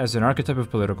bureaucrat, as an archetype of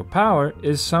political power,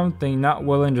 is something not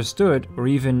well understood or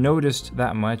even noticed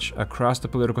that much across the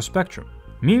political spectrum.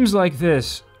 Memes like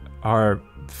this are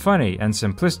funny and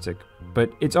simplistic,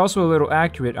 but it's also a little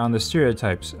accurate on the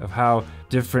stereotypes of how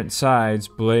different sides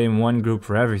blame one group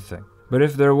for everything. But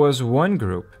if there was one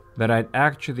group that I'd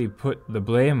actually put the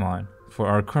blame on for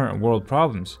our current world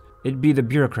problems, it'd be the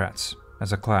bureaucrats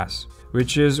as a class,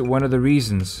 which is one of the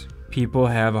reasons people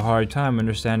have a hard time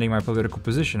understanding my political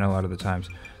position a lot of the times,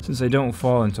 since I don't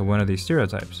fall into one of these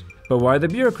stereotypes. But why the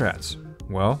bureaucrats?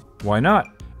 Well, why not?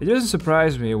 It doesn't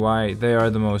surprise me why they are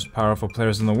the most powerful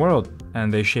players in the world,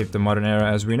 and they shape the modern era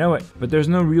as we know it, but there's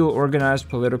no real organized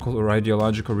political or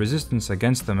ideological resistance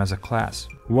against them as a class.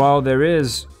 While there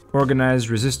is organized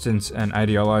resistance and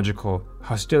ideological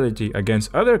hostility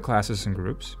against other classes and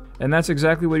groups, and that's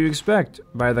exactly what you expect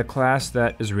by the class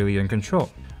that is really in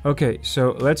control. Okay,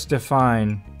 so let's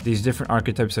define these different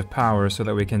archetypes of power so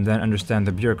that we can then understand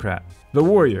the bureaucrat. The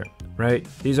warrior, right?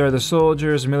 These are the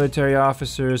soldiers, military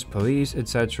officers, police,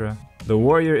 etc. The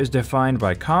warrior is defined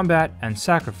by combat and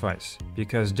sacrifice,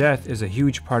 because death is a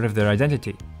huge part of their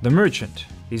identity. The merchant,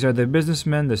 these are the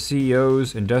businessmen, the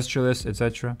CEOs, industrialists,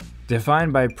 etc.,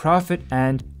 defined by profit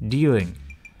and dealing,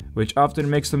 which often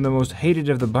makes them the most hated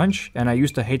of the bunch, and I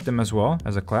used to hate them as well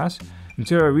as a class,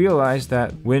 until I realized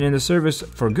that when in the service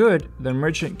for good, the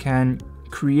merchant can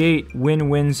create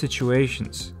win-win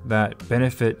situations that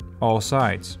benefit all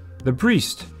sides. The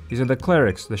priest, these are the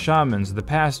clerics, the shamans, the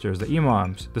pastors, the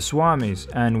imams, the swamis,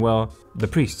 and, well, the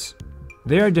priests.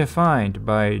 They are defined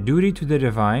by duty to the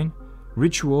divine,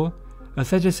 ritual,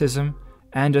 asceticism,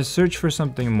 and a search for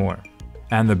something more.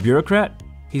 And the bureaucrat?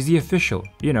 He's the official,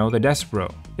 the desk bro,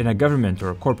 in a government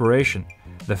or a corporation.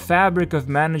 The fabric of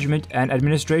management and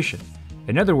administration.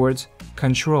 In other words,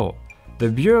 control. The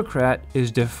bureaucrat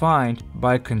is defined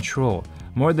by control,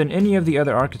 more than any of the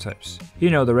other archetypes.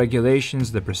 The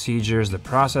regulations, the procedures, the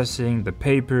processing, the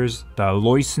papers, the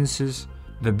licenses.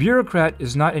 The bureaucrat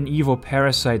is not an evil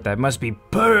parasite that must be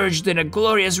purged in a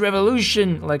glorious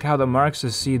revolution, like how the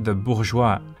Marxists see the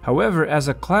bourgeois. However, as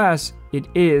a class, it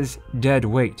is dead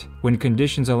weight, when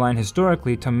conditions align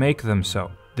historically to make them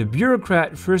so. The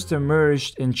bureaucrat first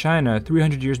emerged in China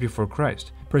 300 years before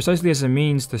Christ, precisely as a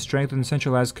means to strengthen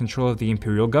centralized control of the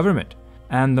imperial government.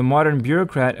 And the modern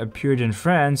bureaucrat appeared in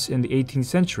France in the 18th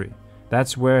century.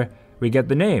 That's where we get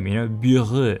the name,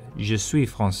 bureau, je suis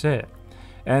français.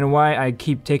 And why I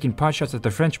keep taking potshots at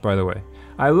the French, by the way.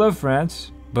 I love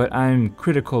France, but I'm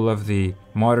critical of the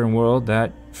modern world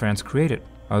that France created,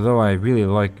 although I really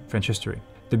like French history.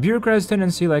 The bureaucrat's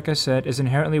tendency, like I said, is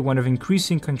inherently one of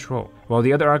increasing control, while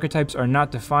the other archetypes are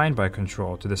not defined by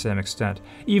control to the same extent,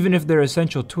 even if they're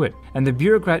essential to it. And the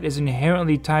bureaucrat is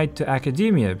inherently tied to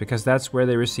academia, because that's where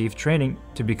they receive training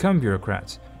to become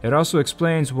bureaucrats. It also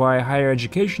explains why higher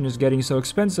education is getting so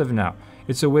expensive now.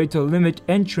 It's a way to limit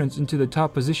entrance into the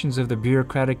top positions of the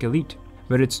bureaucratic elite.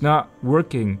 But it's not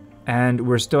working, and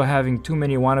we're still having too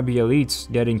many wannabe elites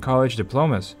getting college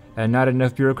diplomas, and not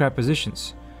enough bureaucrat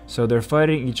positions. So they're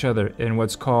fighting each other in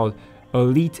what's called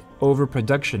elite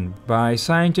overproduction by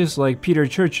scientists like Peter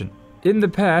Churchin. In the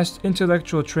past,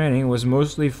 intellectual training was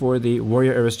mostly for the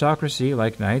warrior aristocracy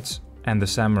like knights and the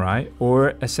samurai,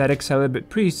 or ascetic celibate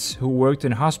priests who worked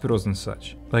in hospitals and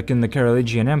such, like in the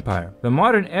Carolingian Empire. The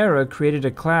modern era created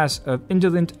a class of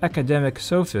indolent academic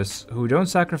sophists who don't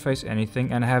sacrifice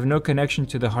anything and have no connection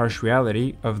to the harsh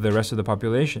reality of the rest of the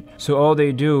population. So all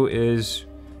they do is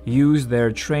use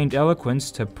their trained eloquence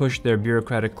to push their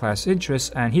bureaucratic class interests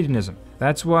and hedonism.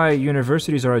 That's why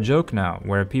universities are a joke now,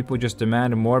 where people just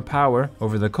demand more power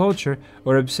over the culture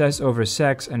or obsess over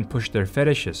sex and push their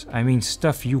fetishes. I mean,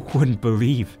 stuff you wouldn't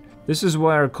believe. This is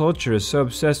why our culture is so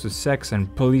obsessed with sex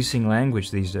and policing language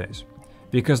these days.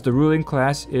 Because the ruling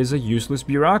class is a useless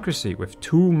bureaucracy with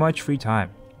too much free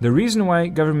time. The reason why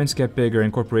governments get bigger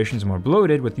and corporations more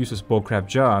bloated with useless bullcrap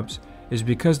jobs is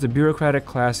because the bureaucratic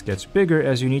class gets bigger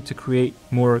as you need to create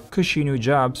more cushy new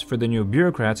jobs for the new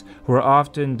bureaucrats who are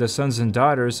often the sons and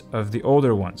daughters of the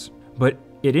older ones. But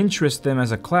it interests them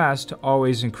as a class to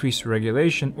always increase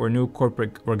regulation or new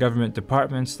corporate or government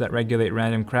departments that regulate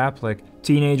random crap like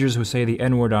teenagers who say the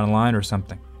N-word online or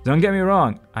something. Don't get me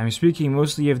wrong, I'm speaking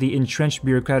mostly of the entrenched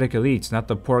bureaucratic elites, not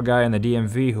the poor guy in the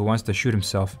DMV who wants to shoot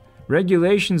himself.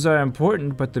 Regulations are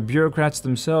important, but the bureaucrats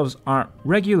themselves aren't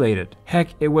regulated. Heck,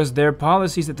 it was their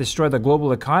policies that destroyed the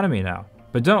global economy now.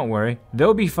 But don't worry,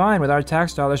 they'll be fine with our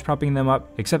tax dollars propping them up,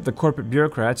 except the corporate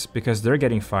bureaucrats because they're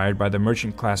getting fired by the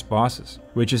merchant class bosses,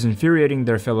 which is infuriating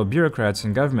their fellow bureaucrats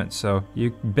in government, so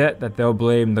you bet that they'll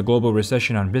blame the global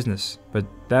recession on business, but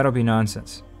that'll be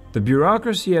nonsense. The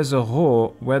bureaucracy as a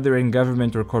whole, whether in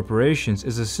government or corporations,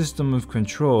 is a system of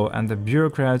control, and the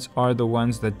bureaucrats are the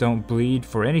ones that don't bleed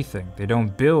for anything. They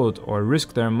don't build or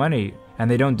risk their money, and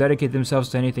they don't dedicate themselves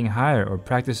to anything higher or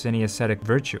practice any ascetic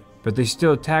virtue. But they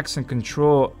still tax and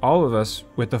control all of us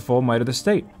with the full might of the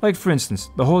state. Like for instance,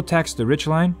 the whole tax the rich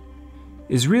line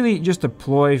is really just a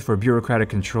ploy for bureaucratic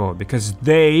control, because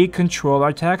they control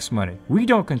our tax money. We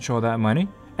don't control that money.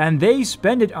 And they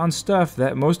spend it on stuff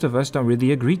that most of us don't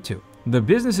really agree to. The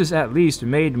businesses at least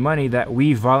made money that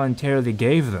we voluntarily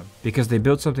gave them because they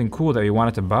built something cool that we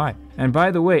wanted to buy. And by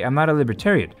the way, I'm not a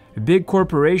libertarian. Big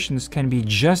corporations can be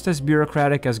just as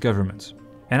bureaucratic as governments.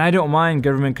 And I don't mind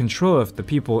government control if the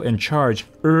people in charge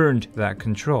earned that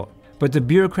control. But the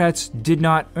bureaucrats did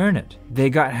not earn it. They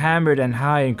got hammered and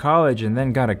high in college and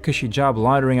then got a cushy job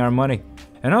laundering our money.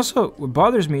 And also, what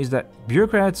bothers me is that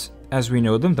bureaucrats, as we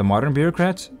know them, the modern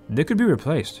bureaucrats, they could be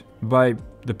replaced by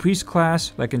the priest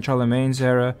class, like in Charlemagne's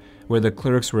era, where the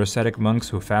clerics were ascetic monks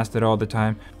who fasted all the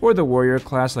time, or the warrior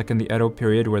class, like in the Edo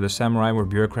period, where the samurai were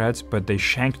bureaucrats, but they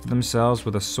shanked themselves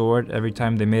with a sword every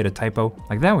time they made a typo.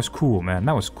 Like, that was cool, man.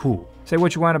 That was cool. Say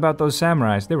what you want about those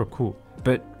samurais, they were cool.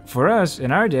 But for us,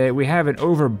 in our day, we have an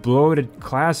over-bloated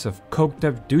class of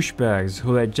coked-up douchebags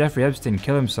who let Jeffrey Epstein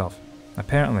kill himself.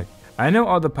 Apparently. I know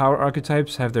all the power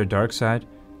archetypes have their dark side.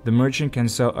 The merchant can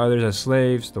sell others as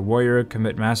slaves, the warrior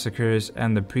commit massacres,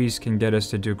 and the priest can get us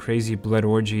to do crazy blood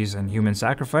orgies and human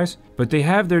sacrifice. But they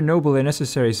have their noble and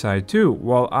necessary side too,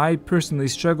 while I personally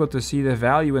struggle to see the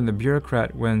value in the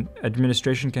bureaucrat when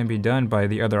administration can be done by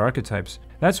the other archetypes.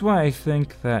 That's why I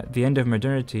think that the end of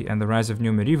modernity and the rise of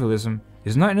Neo-Medievalism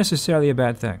is not necessarily a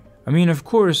bad thing. I mean, of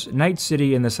course, Night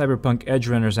City in the Cyberpunk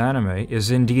Edgerunners anime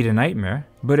is indeed a nightmare,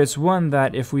 but it's one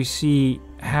that, if we see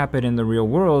happen in the real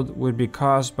world, would be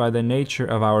caused by the nature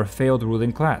of our failed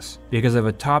ruling class, because of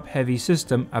a top-heavy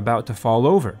system about to fall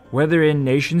over. Whether in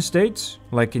nation-states,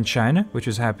 like in China, which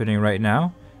is happening right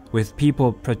now, with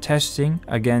people protesting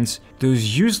against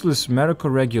those useless medical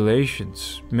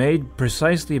regulations made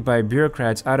precisely by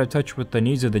bureaucrats out of touch with the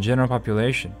needs of the general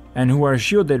population, and who are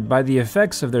shielded by the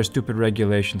effects of their stupid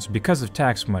regulations because of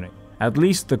tax money. At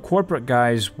least the corporate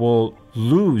guys will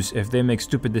lose if they make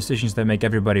stupid decisions that make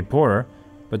everybody poorer,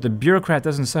 but the bureaucrat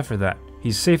doesn't suffer that.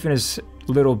 He's safe in his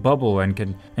little bubble and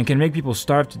can make people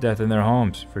starve to death in their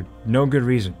homes for no good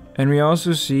reason. And we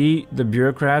also see the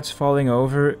bureaucrats falling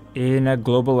over in a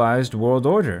globalized world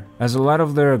order, as a lot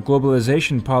of their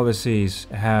globalization policies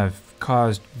have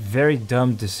caused very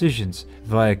dumb decisions,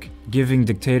 like giving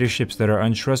dictatorships that are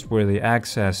untrustworthy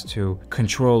access to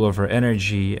control over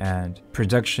energy and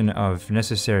production of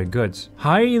necessary goods.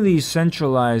 Highly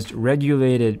centralized,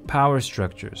 regulated power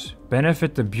structures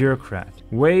benefit the bureaucrat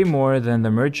way more than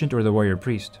the merchant or the warrior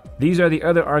priest. These are the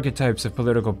other archetypes of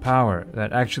political power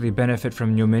that actually benefit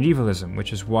from Neo-Medievalism,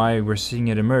 which is why we're seeing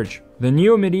it emerge. The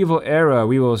Neo-Medieval era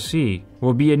we will see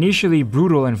will be initially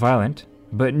brutal and violent,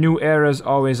 but new eras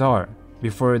always are,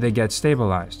 before they get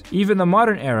stabilized. Even the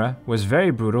modern era was very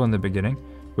brutal in the beginning,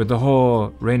 with the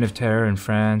whole reign of terror in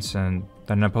France and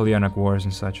the Napoleonic Wars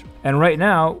and such. And right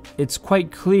now, it's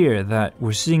quite clear that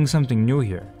we're seeing something new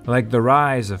here, like the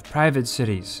rise of private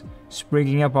cities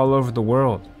springing up all over the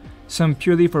world, some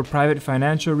purely for private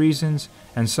financial reasons,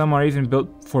 and some are even built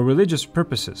for religious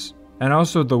purposes. And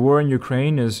also, the war in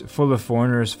Ukraine is full of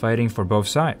foreigners fighting for both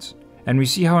sides. And we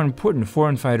see how important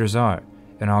foreign fighters are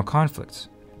in all conflicts.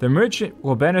 The merchant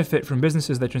will benefit from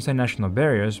businesses that transcend national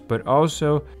barriers, but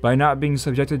also by not being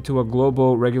subjected to a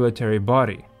global regulatory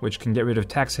body, which can get rid of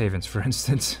tax havens, for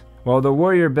instance. While the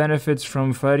warrior benefits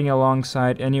from fighting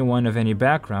alongside anyone of any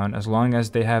background as long as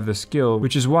they have the skill,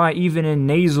 which is why even in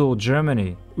nasal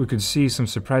Germany, we could see some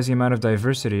surprising amount of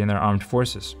diversity in their armed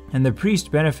forces. And the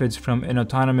priest benefits from an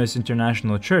autonomous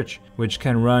international church, which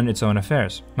can run its own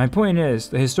affairs. My point is,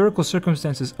 the historical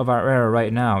circumstances of our era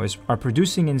right now are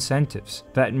producing incentives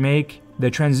that make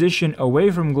the transition away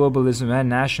from globalism and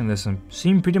nationalism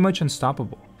seem pretty much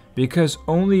unstoppable. Because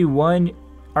only one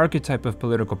archetype of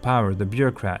political power, the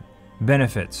bureaucrat,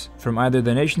 benefits from either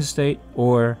the nation-state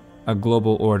or a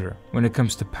global order when it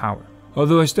comes to power.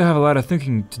 Although I still have a lot of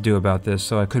thinking to do about this,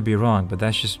 so I could be wrong, but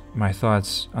that's just my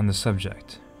thoughts on the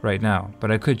subject right now, but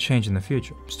I could change in the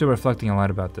future. I'm still reflecting a lot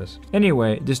about this.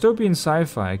 Anyway, dystopian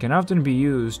sci-fi can often be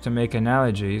used to make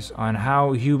analogies on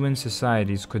how human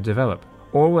societies could develop.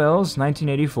 Orwell's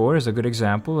 1984 is a good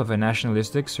example of a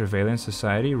nationalistic surveillance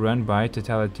society run by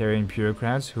totalitarian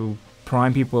bureaucrats who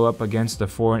prime people up against the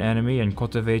foreign enemy and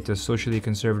cultivate a socially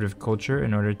conservative culture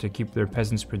in order to keep their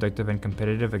peasants productive and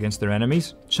competitive against their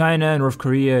enemies. China, North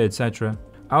Korea, etc.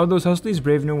 Aldous Huxley's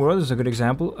Brave New World is a good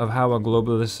example of how a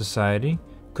globalist society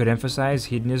could emphasize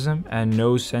hedonism and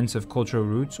no sense of cultural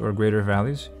roots or greater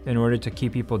values in order to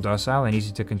keep people docile and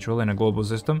easy to control in a global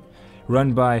system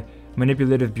run by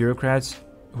manipulative bureaucrats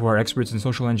who are experts in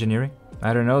social engineering.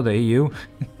 I don't know, the EU.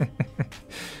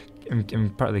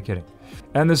 I'm partly kidding.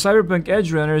 And the Cyberpunk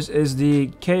Edgerunners is the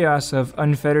chaos of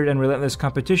unfettered and relentless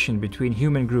competition between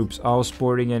human groups, all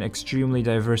sporting an extremely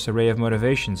diverse array of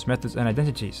motivations, methods, and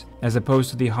identities, as opposed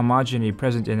to the homogeny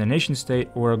present in a nation-state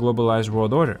or a globalized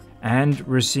world order. And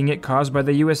we're seeing it caused by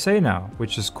the USA now,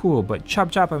 which is cool, but chop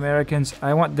chop Americans,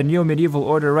 I want the neo-medieval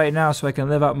order right now so I can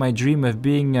live out my dream of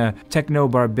being a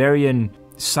techno-barbarian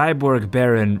cyborg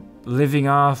baron living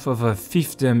off of a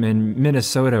fiefdom in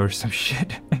Minnesota or some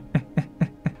shit.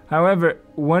 However,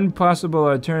 one possible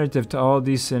alternative to all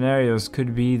these scenarios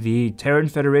could be the Terran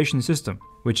Federation system,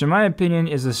 which in my opinion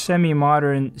is a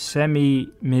semi-modern,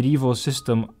 semi-medieval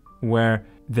system where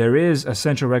there is a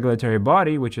central regulatory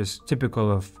body, which is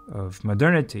typical of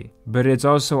modernity, but it's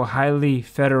also highly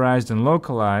federalized and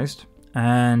localized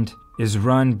and is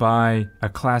run by a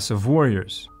class of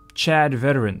warriors, Chad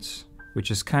veterans,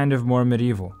 which is kind of more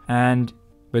medieval.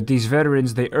 But these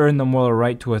veterans, they earn the moral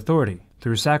right to authority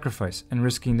through sacrifice and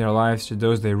risking their lives to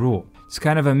those they rule. It's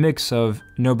kind of a mix of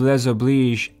noblesse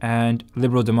oblige and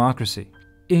liberal democracy.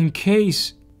 In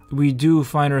case we do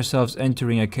find ourselves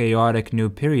entering a chaotic new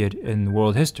period in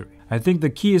world history, I think the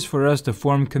key is for us to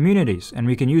form communities, and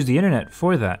we can use the internet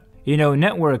for that. You know,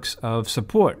 networks of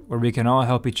support where we can all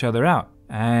help each other out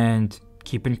and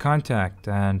keep in contact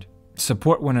and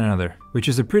support one another, which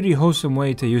is a pretty wholesome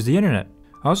way to use the internet.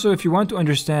 Also, if you want to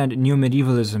understand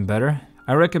Neo-Medievalism better,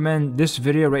 I recommend this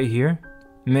video right here,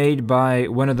 made by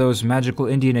one of those magical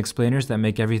Indian explainers that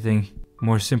make everything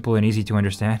more simple and easy to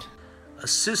understand. A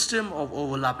system of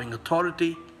overlapping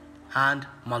authority and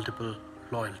multiple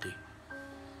loyalty.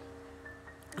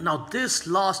 Now, this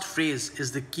last phrase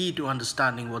is the key to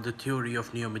understanding what the theory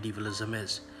of Neo-Medievalism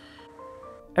is.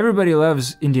 Everybody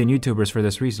loves Indian YouTubers for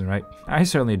this reason, right? I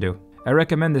certainly do. I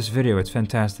recommend this video, it's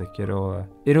fantastic.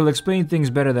 It'll explain things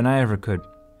better than I ever could.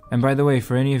 And by the way,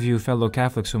 for any of you fellow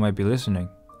Catholics who might be listening,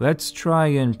 let's try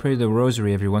and pray the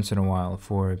rosary every once in a while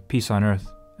for peace on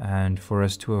earth and for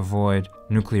us to avoid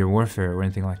nuclear warfare or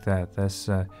anything like that. It's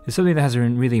something that has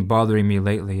been really bothering me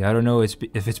lately. I don't know if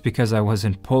it's because I was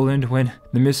in Poland when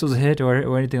the missiles hit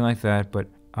or anything like that, but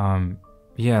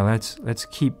yeah, let's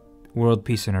keep world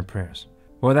peace in our prayers.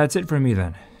 Well, that's it for me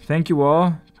then. Thank you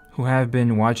all who have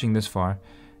been watching this far,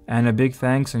 and a big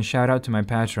thanks and shout out to my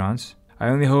patrons. I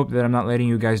only hope that I'm not letting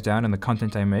you guys down in the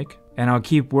content I make, and I'll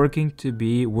keep working to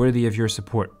be worthy of your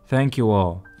support. Thank you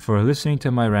all for listening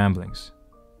to my ramblings.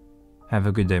 Have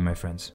a good day, my friends.